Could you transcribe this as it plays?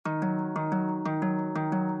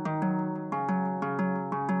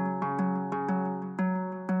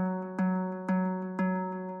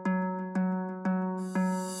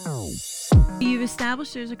You've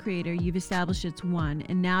established there's a creator, you've established it's one,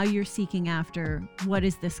 and now you're seeking after, what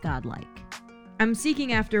is this God like? I'm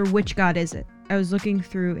seeking after which God is it. I was looking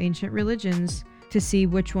through ancient religions to see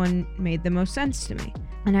which one made the most sense to me.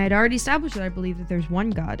 And I had already established that I believe that there's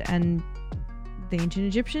one God, and the ancient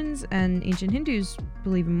Egyptians and ancient Hindus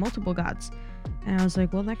believe in multiple gods. And I was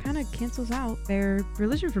like, well, that kind of cancels out their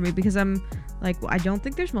religion for me, because I'm like, well, I don't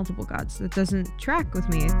think there's multiple gods. That doesn't track with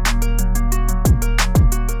me.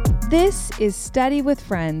 This is Study with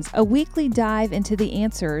Friends, a weekly dive into the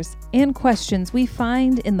answers and questions we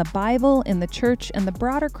find in the Bible, in the church, and the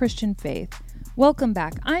broader Christian faith. Welcome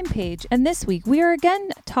back. I'm Paige, and this week we are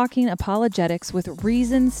again talking apologetics with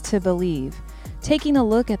reasons to believe, taking a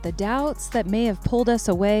look at the doubts that may have pulled us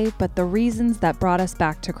away, but the reasons that brought us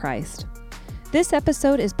back to Christ. This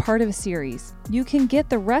episode is part of a series. You can get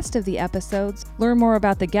the rest of the episodes, learn more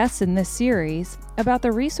about the guests in this series, about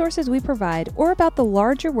the resources we provide, or about the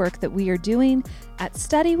larger work that we are doing at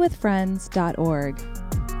studywithfriends.org.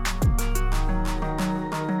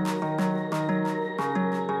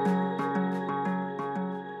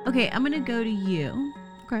 Okay, I'm going to go to you.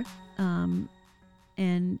 Okay.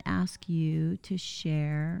 And ask you to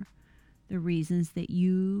share the reasons that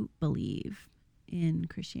you believe in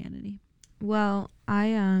Christianity. Well, I,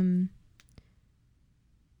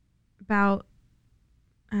 about,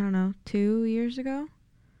 2 years ago,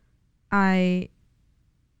 I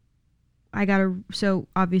got so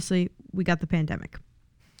obviously we got the pandemic.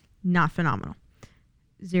 Not phenomenal.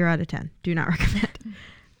 0 out of 10. Do not recommend.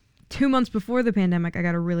 2 months before the pandemic, I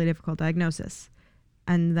got a really difficult diagnosis.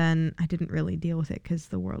 And then I didn't really deal with it because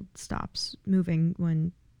the world stops moving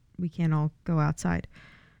when we can't all go outside.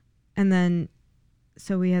 And then,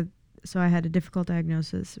 so I had a difficult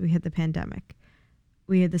diagnosis. We had the pandemic.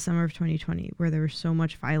 We had the summer of 2020 where there was so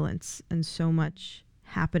much violence and so much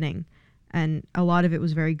happening. And a lot of it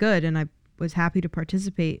was very good. And I was happy to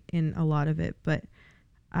participate in a lot of it. But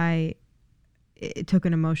it took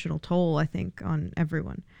an emotional toll, I think, on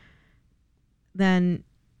everyone. Then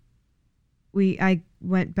I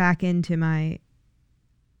went back to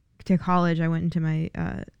college. I went into my,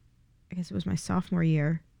 I guess it was my sophomore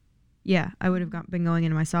year. Yeah, I would have been going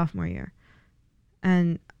into my sophomore year.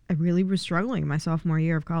 And I really was struggling in my sophomore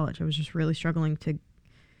year of college. I was just really struggling to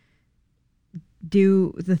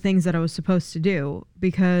do the things that I was supposed to do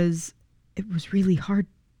because it was really hard.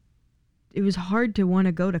 It was hard to want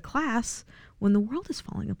to go to class when the world is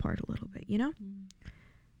falling apart a little bit, you know? Mm.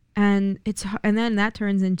 And then that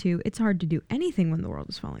turns into, it's hard to do anything when the world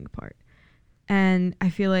is falling apart. And I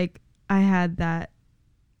feel like I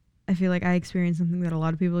experienced something that a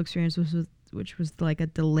lot of people experience, which was like a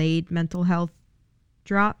delayed mental health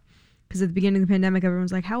drop. Because at the beginning of the pandemic,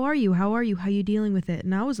 everyone's like, how are you? How are you dealing with it?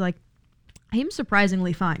 And I was like, I am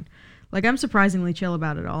surprisingly fine. Like, I'm surprisingly chill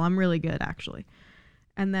about it all. I'm really good, actually.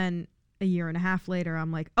 And then a year and a half later,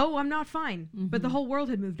 I'm like, oh, I'm not fine. Mm-hmm. But the whole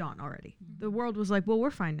world had moved on already. Mm-hmm. The world was like, well,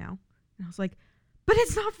 we're fine now. And I was like, but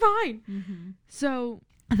it's not fine. Mm-hmm. So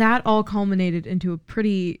that all culminated into a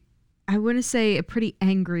pretty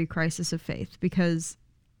angry crisis of faith, because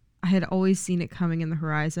I had always seen it coming in the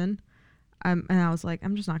horizon. And I was like,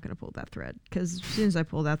 I'm just not going to pull that thread, because as soon as I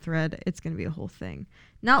pull that thread, it's going to be a whole thing.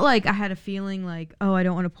 Not like I had a feeling like, oh, I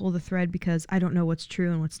don't want to pull the thread because I don't know what's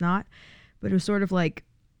true and what's not. But it was sort of like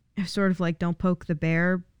don't poke the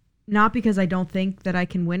bear. Not because I don't think that I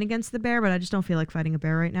can win against the bear, but I just don't feel like fighting a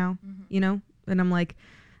bear right now, you know? And I'm like,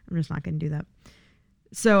 I'm just not going to do that.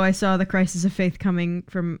 So I saw the crisis of faith coming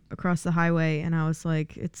from across the highway, and I was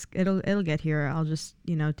like, it'll get here. I'll just,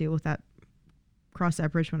 deal with that, cross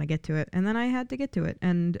that bridge when I get to it. And then I had to get to it.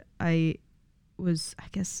 And I was, I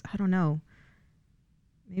guess, I don't know,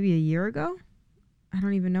 maybe a year ago? I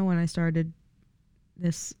don't even know when I started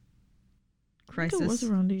this crisis it was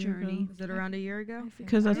around a year journey. Ago. Was it around a year ago?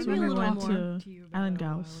 Because that's when we went to Island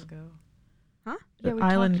Gals. Huh? Yeah,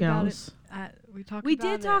 Island Gals. We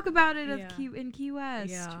did talk about it in Key West.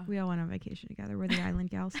 Yeah. We all went on vacation together. We're the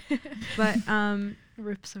Island Gals. But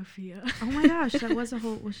Rip Sophia. Oh my gosh, that was a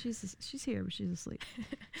whole. Well, she's here, but she's asleep.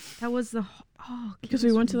 That was the because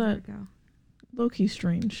we went to that low-key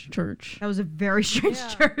strange church. That was a very strange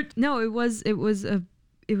church. No, it was an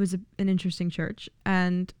interesting church,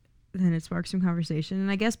 and then it sparked some conversation. And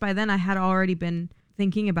I guess by then I had already been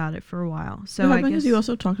thinking about it for a while. So I guess you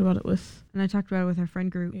also talked about it with. And I talked about it with our friend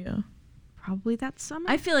group. Yeah. Probably that summer.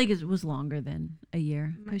 I feel like it was longer than a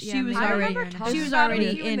year, because Yeah, she was maybe.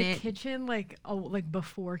 already in the it. kitchen, like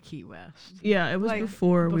before Key West. Yeah, it was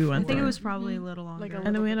before we went. I think there. it was probably a little longer.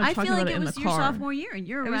 And then we ended up talking about it in the car. I feel like it was your sophomore year, and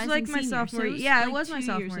you're a rising senior. My sophomore year. So Yeah, like it was my 2 years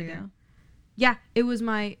sophomore year. ago. Yeah, it was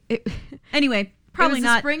my. Anyway, Probably it was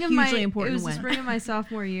not the spring of hugely my, important It was when. the spring of my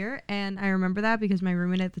sophomore year, and I remember that because my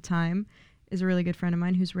roommate at the time is a really good friend of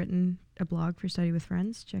mine who's written a blog for Study with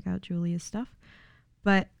Friends. Check out Julia's stuff.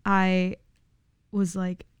 But I was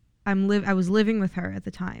like, I was living with her at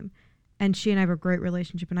the time, and she and I have a great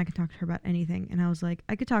relationship, and I could talk to her about anything. And I was like,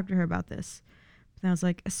 I could talk to her about this. And I was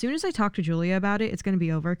like, as soon as I talk to Julia about it, it's going to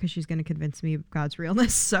be over because she's going to convince me of God's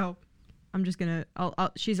realness. So I'm just going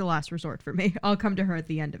to, she's a last resort for me. I'll come to her at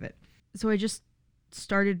the end of it. So I just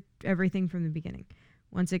started everything from the beginning.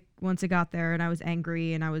 Once it got there, and I was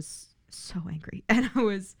angry, and I was so angry, and I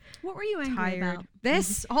was What were you angry tired.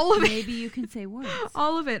 about? All of it. Maybe you can say words.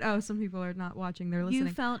 All of it. Oh, some people are not watching. They're listening.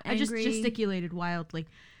 You felt I just angry gesticulated wildly.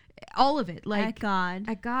 All of it. Like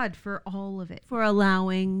at God for all of it. for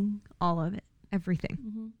allowing all of it. Everything.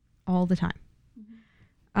 Mm-hmm. All the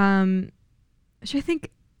time. Which I think,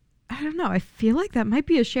 I don't know, I feel like that might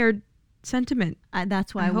be a shared sentiment.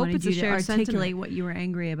 That's why I I hope wanted it's a you to shared articulate sentiment. what you were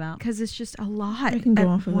angry about. Because it's just a lot I can go at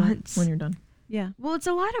off of once. that when you're done. Yeah. Well, it's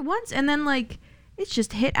a lot at once. And then, like, it's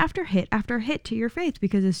just hit after hit after hit to your faith.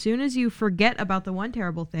 Because as soon as you forget about the one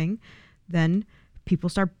terrible thing, then people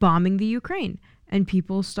start bombing the Ukraine. And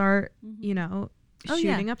people start, you know, Oh,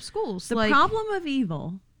 yeah. shooting up schools. The problem of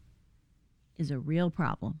evil is a real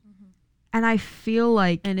problem. And I feel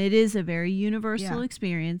like... And it is a very universal Yeah.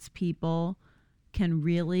 experience. People can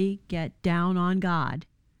really get down on God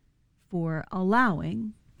for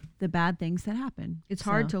allowing the bad things that happen. It's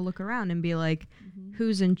hard to look around and be like,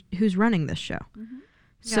 Mm-hmm. who's running this show? Yeah,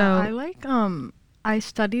 So I like I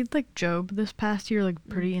studied like Job this past year like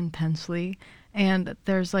pretty intensely, and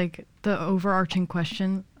there's like the overarching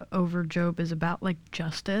question over Job is about like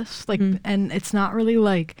justice, like and it's not really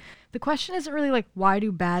like the question isn't really like why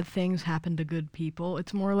do bad things happen to good people?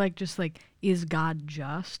 It's more like just like is God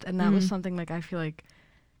just? And that was something like I feel like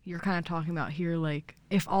you're kind of talking about here, like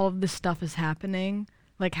if all of this stuff is happening,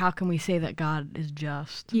 like how can we say that God is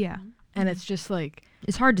just? yeah, And it's just like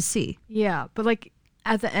it's hard to see. yeah, but like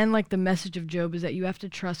at the end, like the message of Job is that you have to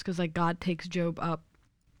trust because like God takes Job up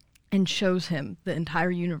and shows him the entire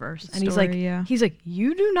universe, and he's like,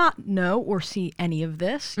 you do not know or see any of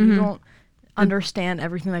this. You don't understand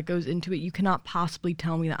everything that goes into it. You cannot possibly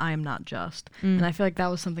tell me that I am not just. And I feel like that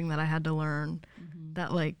was something that I had to learn,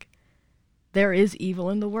 that like there is evil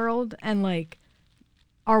in the world, and like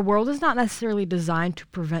our world is not necessarily designed to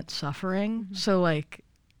prevent suffering. So like,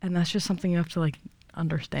 and that's just something you have to like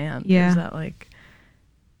understand. Yeah. Is that like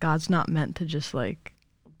God's not meant to just like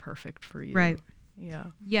perfect for you. Right. Yeah.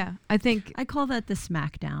 Yeah, I think I call that the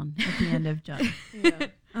smackdown at the end of Job.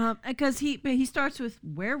 Yeah. Because he starts with,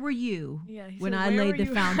 where were you Yeah, he when said, I "Where laid were the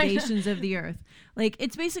you?" foundations of the earth? Like,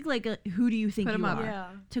 it's basically like, who do you think Put 'em you up. are? Yeah.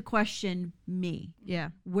 To question me. yeah,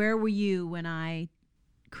 Where were you when I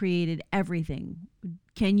created everything?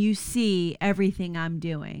 Can you see everything I'm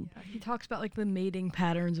doing? Yeah, he talks about like the mating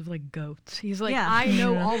patterns of like goats. He's like, Yeah. I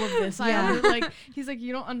know Yeah. all of this. Yeah. He's like,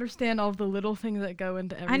 you don't understand all of the little things that go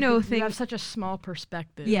into everything. I know You things- have such a small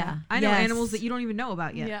perspective. Yeah. I know Yes. animals that you don't even know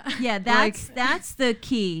about yet. Yeah. Yeah, that's the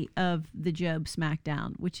key of the Job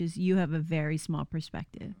smackdown, which is you have a very small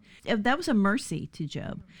perspective. That was a mercy to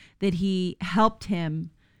Job, that he helped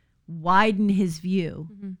him widen his view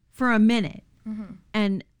for a minute.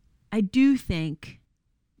 And I do think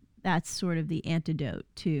that's sort of the antidote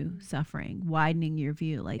to suffering, widening your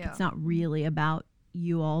view. Like, it's not really about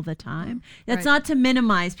you all the time. That's Right. not to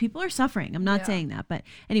minimize. People are suffering. I'm not Yeah. saying that. But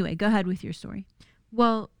anyway, go ahead with your story.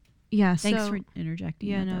 Well, yeah. Thanks so, for interjecting.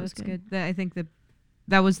 Yeah, that no, was it's good. I think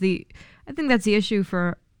I think that's the issue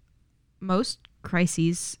for most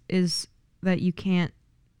crises, is that you can't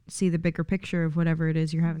see the bigger picture of whatever it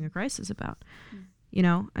is you're having a crisis about, you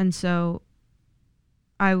know? And so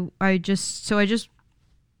I just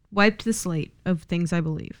wiped the slate of things I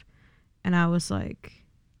believe. And I was like,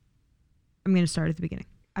 I'm going to start at the beginning.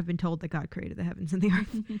 I've been told that God created the heavens and the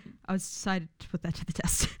earth. I was decided to put that to the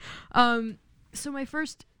test. So my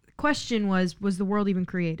first question was the world even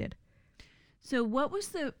created? So what was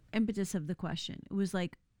the impetus of the question? It was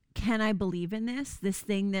like, can I believe in this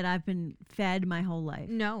thing that I've been fed my whole life?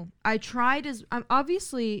 No. I tried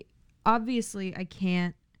obviously I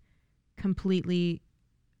can't completely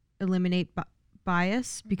eliminate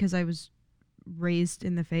bias because I was raised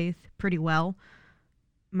in the faith pretty well.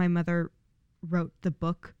 My mother wrote the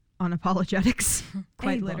book on apologetics,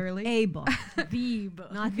 quite literally. A book. The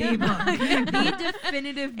book. Not the book. The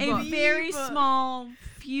definitive A book. very small,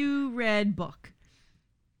 few read book.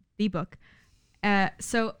 The book.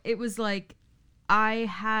 So it was like I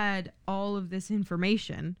had all of this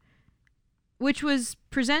information, which was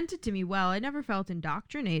presented to me well. I never felt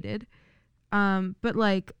indoctrinated. But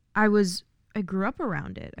like I grew up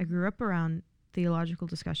around it. I grew up around theological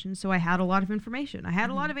discussions, so I had a lot of information. I had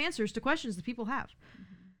a lot of answers to questions that people have.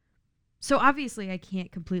 So obviously I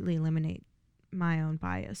can't completely eliminate my own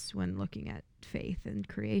bias when looking at faith and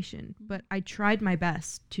creation, but I tried my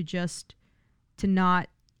best to not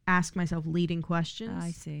ask myself leading questions.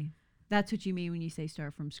 I see. That's what you mean when you say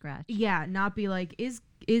start from scratch. Yeah, not be like, is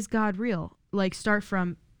God real? Like, start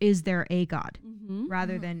from, is there a God?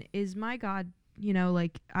 Rather than, is my God,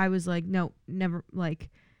 like, I was like, no, never, like,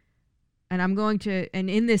 and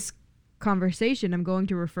in this conversation, I'm going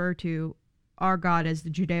to refer to our God as the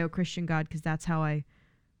Judeo-Christian God, because that's how I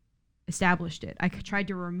established it. I tried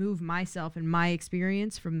to remove myself and my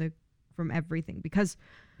experience from everything, because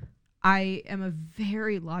I am a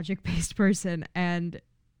very logic-based person, and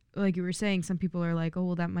like you were saying, some people are like, oh,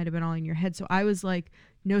 well, that might have been all in your head. So I was like,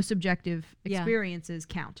 no subjective experiences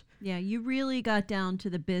count. Yeah, you really got down to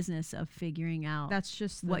the business of figuring out that's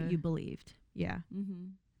just what you believed. Yeah.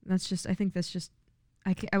 I think that's just,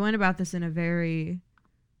 I went about this in a very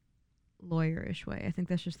lawyerish way. I think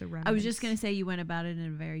that's just the remnants. I was just going to say you went about it in a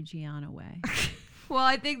very Gianna way. Well,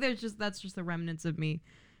 I think that's just the remnants of me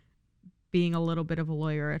being a little bit of a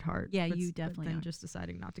lawyer at heart. Yeah, you definitely then are. Just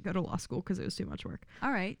deciding not to go to law school because it was too much work.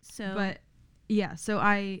 All right, so but yeah, so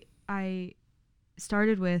I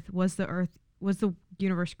started with, was the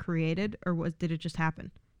universe created, or did it just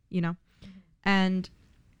happen? And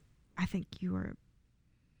I think you are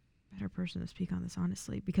a better person to speak on this,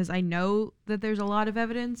 honestly, because I know that there's a lot of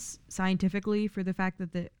evidence scientifically for the fact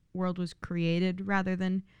that the world was created rather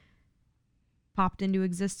than popped into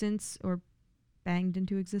existence or banged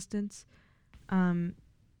into existence.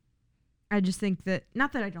 I just think that,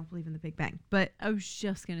 not that I don't believe in the Big Bang, but I was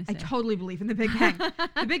just going to say. I totally believe in the Big Bang.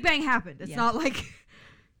 The Big Bang happened. It's not like,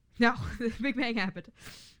 no, the Big Bang happened.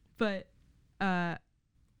 But I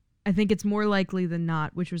think it's more likely than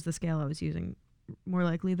not, which was the scale I was using, more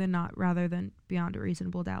likely than not, rather than beyond a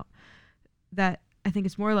reasonable doubt, that I think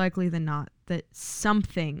it's more likely than not that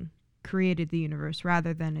something created the universe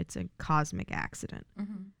rather than it's a cosmic accident.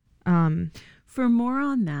 For more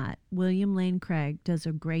on that, William Lane Craig does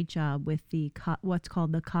a great job with the what's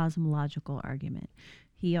called the cosmological argument.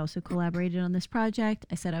 He also collaborated on this project.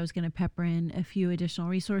 I said I was going to pepper in a few additional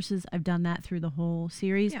resources. I've done that through the whole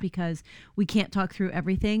series because we can't talk through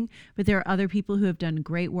everything, but there are other people who have done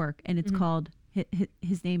great work, and it's called,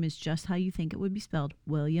 his name is just how you think it would be spelled,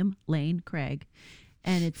 William Lane Craig,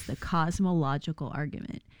 and it's the cosmological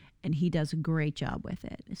argument, and he does a great job with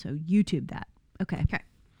it. So YouTube that. Okay.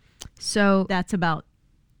 So that's about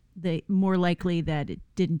the more likely that it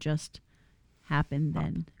didn't just happen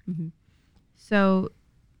then. So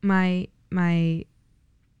my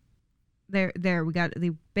there we got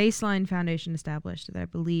the baseline foundation established that I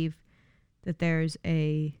believe that there's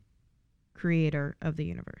a creator of the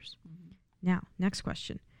universe. Now, next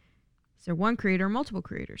question. Is there one creator or multiple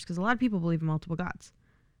creators? Because a lot of people believe in multiple gods.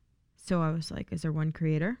 So I was like, is there one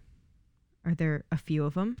creator? Are there a few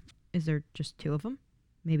of them? Is there just 2 of them?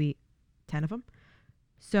 Maybe 10 of them?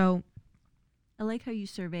 So I like how you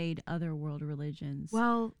surveyed other world religions.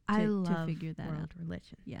 Well, I love figure that world out.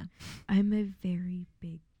 religion. Yeah. I'm a very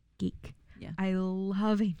big geek. Yeah. I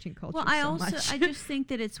love ancient culture much. I just think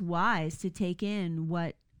that it's wise to take in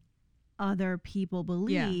what other people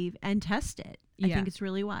believe and test it. I think it's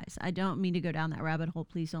really wise. I don't mean to go down that rabbit hole.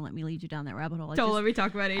 Please don't let me lead you down that rabbit hole. Don't let me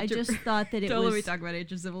talk about ancient. I just thought that it don't was. let me talk about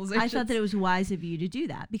ancient civilizations. I thought that it was wise of you to do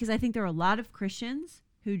that because I think there are a lot of Christians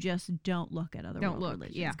who just don't look at other world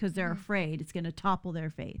religions because they're afraid it's going to topple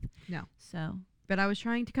their faith. No. So, but I was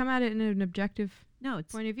trying to come at it in an objective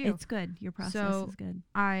point of view. It's good. Your process is good.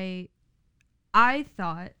 I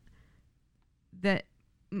thought that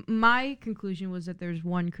my conclusion was that there's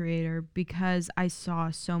one creator because I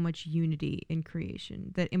saw so much unity in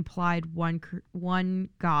creation that implied one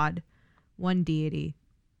God, one deity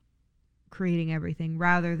creating everything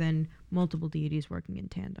rather than multiple deities working in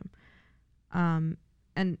tandem.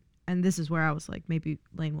 And this is where I was like, maybe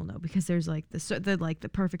Lane will know because there's like the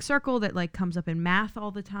perfect circle that like comes up in math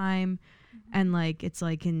all the time, and like it's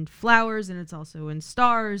like in flowers and it's also in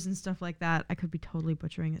stars and stuff like that. I could be totally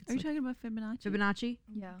butchering it. Are you talking about Fibonacci? Fibonacci?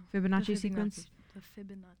 Yeah. Fibonacci sequence? The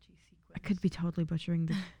Fibonacci sequence. I could be totally butchering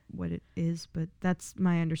what it is, but that's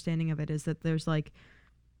my understanding of it, is that there's like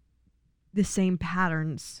the same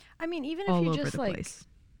patterns. I mean, even all if you over just the like place.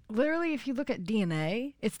 Literally, if you look at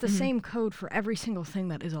DNA, it's the same code for every single thing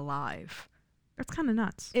that is alive. That's kind of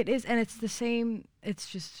nuts. It is, and it's the same. It's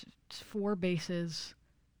just 4 bases.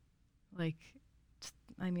 Like,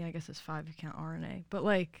 I mean, I guess it's 5 if you count RNA, but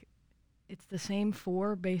like, it's the same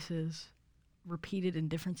 4 bases repeated in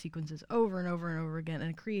different sequences over and over and over again, and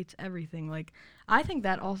it creates everything. Like, I think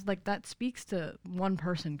that also, like, that speaks to one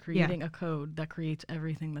person creating a code that creates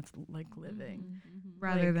everything that's like living,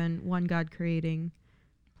 rather than one God creating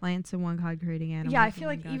plants and one God creating animals. Yeah, I feel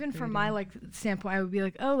like even from my like standpoint, I would be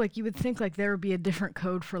like, oh, like you would think like there would be a different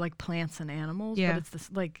code for like plants and animals, but it's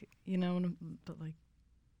this like, you know, but like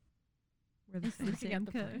we're the same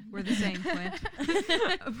code. We're the same Quint.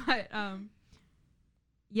 But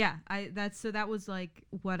yeah, that was like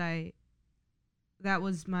that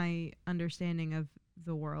was my understanding of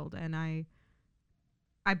the world, and I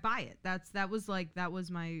buy it. That was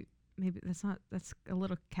my, maybe that's a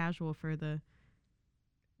little casual for the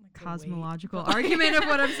like cosmological argument of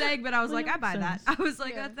what I'm saying, but I was like, I buy that. I was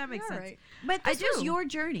like, that makes sense. Right. But this was your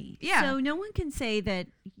journey. Yeah. So no one can say that,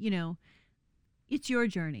 you know, it's your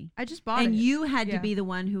journey. I just bought it. And you had to be the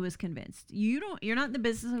one who was convinced. You're not in the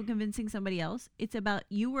business of convincing somebody else.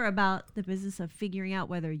 You were about the business of figuring out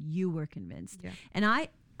whether you were convinced. Yeah. And I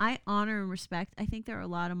honor and respect. I think there are a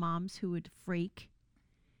lot of moms who would freak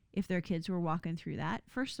if their kids were walking through that.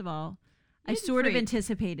 First of all, I sort of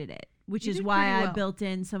anticipated it, which is why I built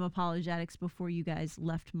in some apologetics before you guys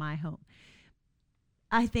left my home.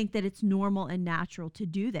 I think that it's normal and natural to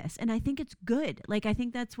do this. And I think it's good. Like, I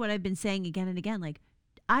think that's what I've been saying again and again. Like,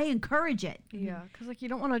 I encourage it. Yeah, because like you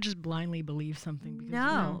don't want to just blindly believe something.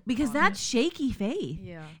 Because that's shaky faith.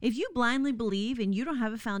 Yeah. If you blindly believe and you don't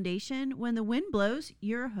have a foundation, when the wind blows,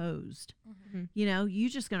 you're hosed. Mm-hmm. You know, you're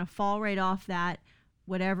just going to fall right off that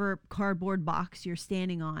whatever cardboard box you're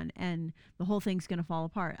standing on, and the whole thing's going to fall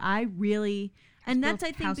apart. I think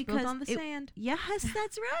because built on the sand. Yes,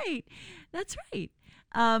 that's right. That's right.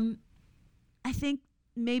 I think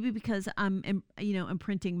maybe because I'm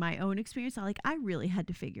imprinting my own experience, I really had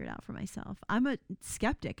to figure it out for myself. I'm a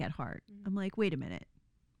skeptic at heart. Mm-hmm. I'm like, wait a minute,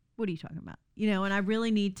 what are you talking about? You know, and I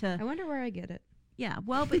really need to. I wonder where I get it. Yeah,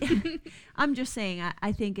 well, but I'm just saying.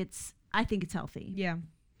 I think it's healthy. Yeah.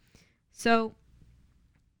 So.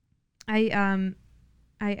 I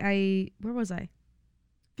where was I?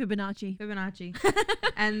 Fibonacci.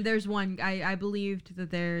 And there's one, I believed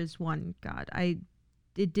that there's one God.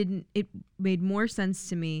 It made more sense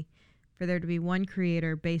to me for there to be one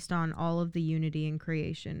creator based on all of the unity in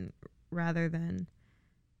creation rather than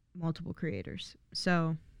multiple creators.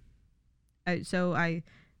 So there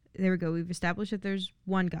we go. We've established that there's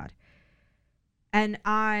one God. And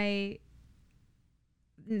I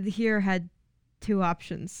here had two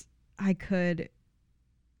options. I could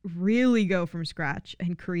really go from scratch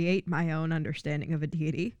and create my own understanding of a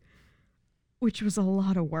deity, which was a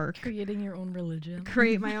lot of work. Creating your own religion.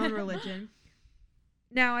 Create my own religion.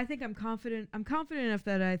 Now, I think I'm confident enough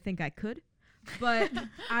that I think I could, but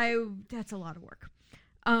that's a lot of work.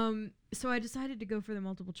 So I decided to go for the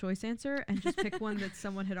multiple choice answer and just pick one that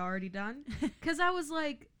someone had already done. Cause I was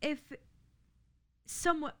like,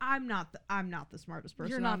 I'm not the smartest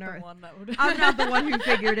person on earth. I'm not the one who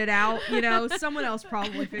figured it out. You know, someone else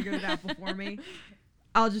probably figured it out before me.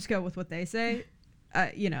 I'll just go with what they say.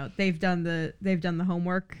 You know, they've done the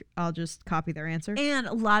homework. I'll just copy their answer. And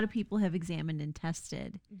a lot of people have examined and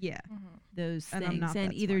tested those and things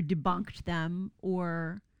and either debunked them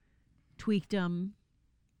or tweaked them.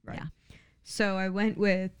 Right. Yeah. So I went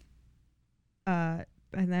with, and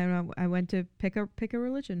then I went to pick a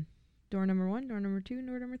religion. Door number 1, door number 2,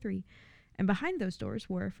 door number 3. And behind those doors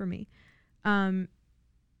were, for me, and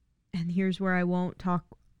here's where I won't talk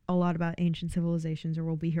a lot about ancient civilizations or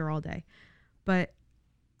we'll be here all day. But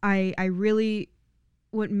I really,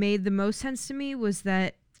 what made the most sense to me was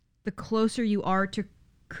that the closer you are to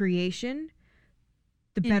creation,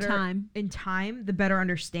 the better in time, the better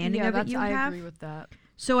understanding of it you have. I agree with that.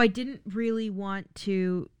 So I didn't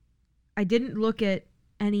look at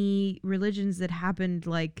any religions that happened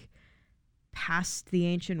like past the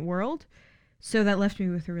ancient world. So that left me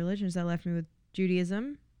with the religions. That left me with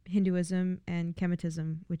Judaism, Hinduism, and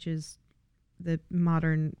Kemetism, which is the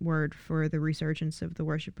modern word for the resurgence of the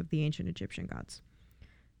worship of the ancient Egyptian gods.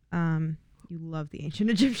 You love the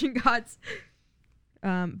ancient Egyptian gods.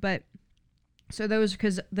 But so those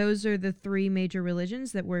are the three major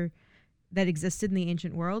religions that existed in the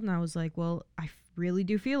ancient world. And I was like, well, I really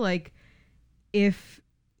do feel like if,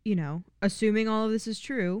 you know, assuming all of this is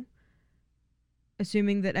true,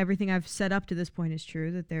 assuming that everything I've set up to this point is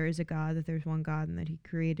true, that there is a God, that there's one God, and that he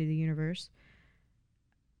created a universe,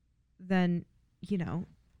 then, you know,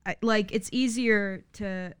 it's easier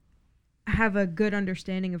to have a good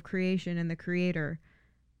understanding of creation and the creator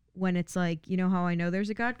when it's like, you know how I know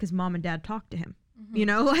there's a God? Because mom and dad talked to him. Mm-hmm. You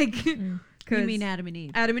know, like... You mean Adam and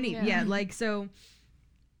Eve. Adam and Eve, yeah. Like, so...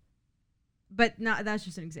 But that's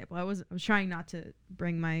just an example. I was trying not to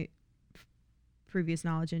bring my previous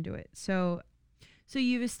knowledge into it. So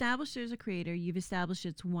you've established there's a creator, you've established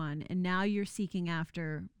it's one, and now you're seeking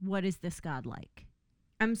after, what is this God like?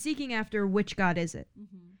 I'm seeking after which God is it?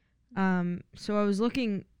 Mm-hmm. So I was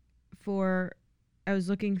looking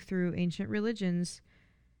through ancient religions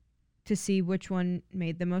to see which one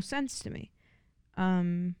made the most sense to me.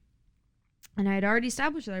 And I had already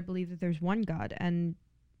established that I believe that there's one God, and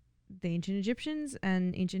the ancient Egyptians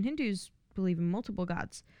and ancient Hindus believe in multiple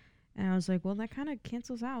gods. And I was like, well, that kind of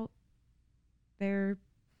cancels out their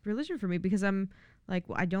religion for me, because I'm like,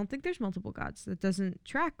 well, I don't think there's multiple gods. That doesn't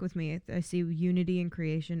track with me. I see unity in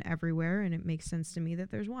creation everywhere, and it makes sense to me that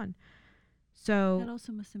there's one. So that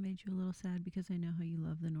also must have made you a little sad, because I know how you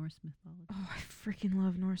love the Norse mythology. Oh, I freaking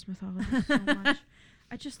love Norse mythology so much.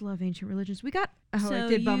 I just love ancient religions. It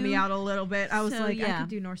did bum me out a little bit. I was I could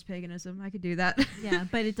do Norse paganism. I could do that. Yeah,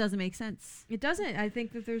 but it doesn't make sense. It doesn't. I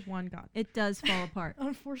think that there's one God. It does fall apart.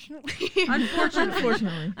 Unfortunately.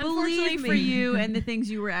 Unfortunately for you and the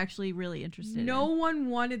things you were actually really interested in. No one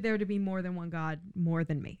wanted there to be more than one God more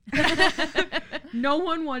than me. No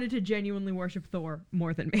one wanted to genuinely worship Thor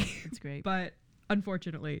more than me. That's great. But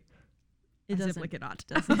unfortunately, it simply cannot.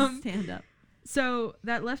 Doesn't stand up. So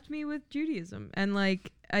that left me with Judaism, and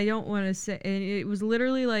like, I don't want to say, and it was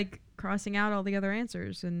literally like crossing out all the other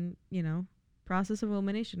answers, and process of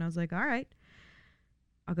elimination. I was like, all right,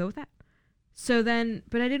 I'll go with that. So then,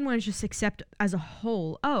 but I didn't want to just accept as a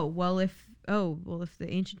whole. If the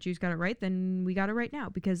ancient Jews got it right, then we got it right now,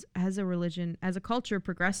 because as a religion, as a culture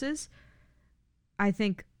progresses, I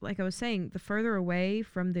think, like I was saying, the further away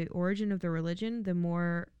from the origin of the religion, the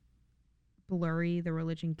more blurry the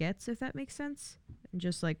religion gets, if that makes sense, and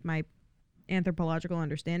just like my anthropological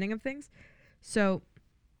understanding of things. So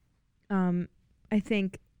I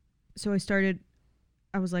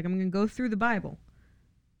was like, I'm gonna go through the Bible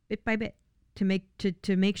bit by bit to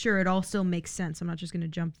make sure it all still makes sense. I'm not just gonna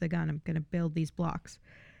jump the gun. I'm gonna build these blocks.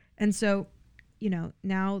 And so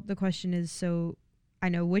now the question is, so I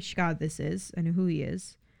know which God this is, I know who he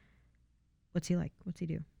is, what's he like, what's he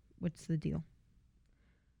do, what's the deal?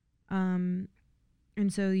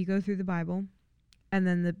 And so you go through the Bible, and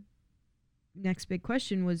then the next big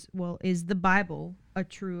question was, well, is the Bible a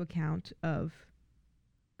true account of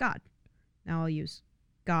God? Now I'll use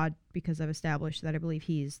God because I've established that I believe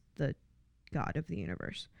he's the God of the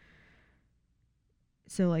universe.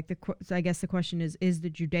 So so I guess the question is the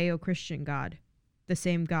Judeo-Christian God the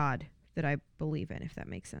same God that I believe in, if that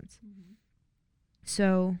makes sense? Mm-hmm.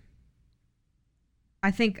 So I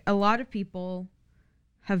think a lot of people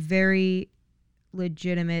have very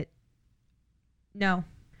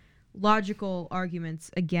logical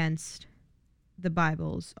arguments against the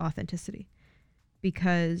Bible's authenticity,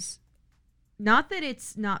 because not that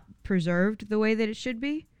it's not preserved the way that it should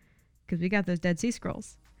be, because we got those Dead Sea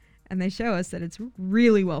Scrolls and they show us that it's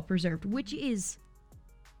really well preserved, which is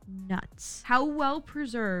nuts. How well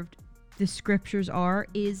preserved the scriptures are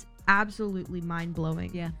is absolutely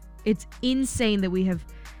mind-blowing. Yeah, it's insane that we have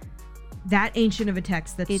that ancient of a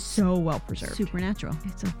text that's so well preserved. Supernatural.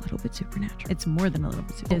 It's a little bit supernatural. It's more than a little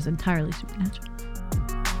bit supernatural. It is entirely supernatural.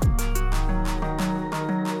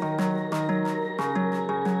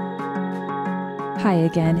 Hi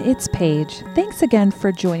again, it's Paige. Thanks again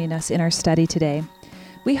for joining us in our study today.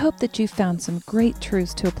 We hope that you found some great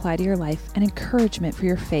truths to apply to your life and encouragement for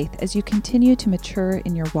your faith as you continue to mature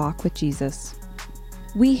in your walk with Jesus.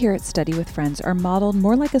 We here at Study with Friends are modeled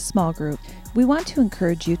more like a small group. We want to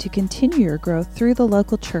encourage you to continue your growth through the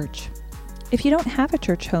local church. If you don't have a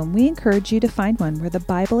church home, we encourage you to find one where the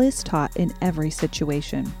Bible is taught in every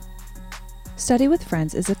situation. Study with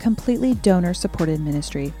Friends is a completely donor-supported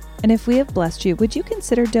ministry, and if we have blessed you, would you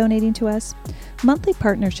consider donating to us? Monthly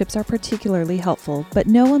partnerships are particularly helpful, but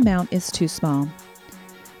no amount is too small.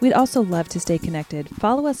 We'd also love to stay connected.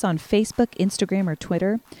 Follow us on Facebook, Instagram, or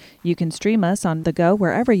Twitter. You can stream us on the go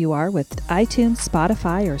wherever you are with iTunes,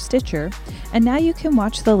 Spotify, or Stitcher. And now you can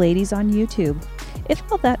watch the ladies on YouTube. If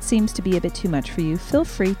all that seems to be a bit too much for you, feel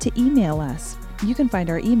free to email us. You can find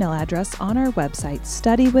our email address on our website,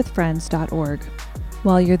 studywithfriends.org.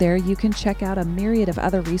 While you're there, you can check out a myriad of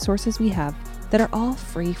other resources we have that are all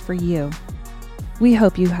free for you. We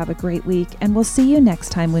hope you have a great week, and we'll see you next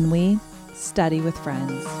time when we Study with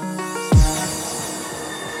Friends.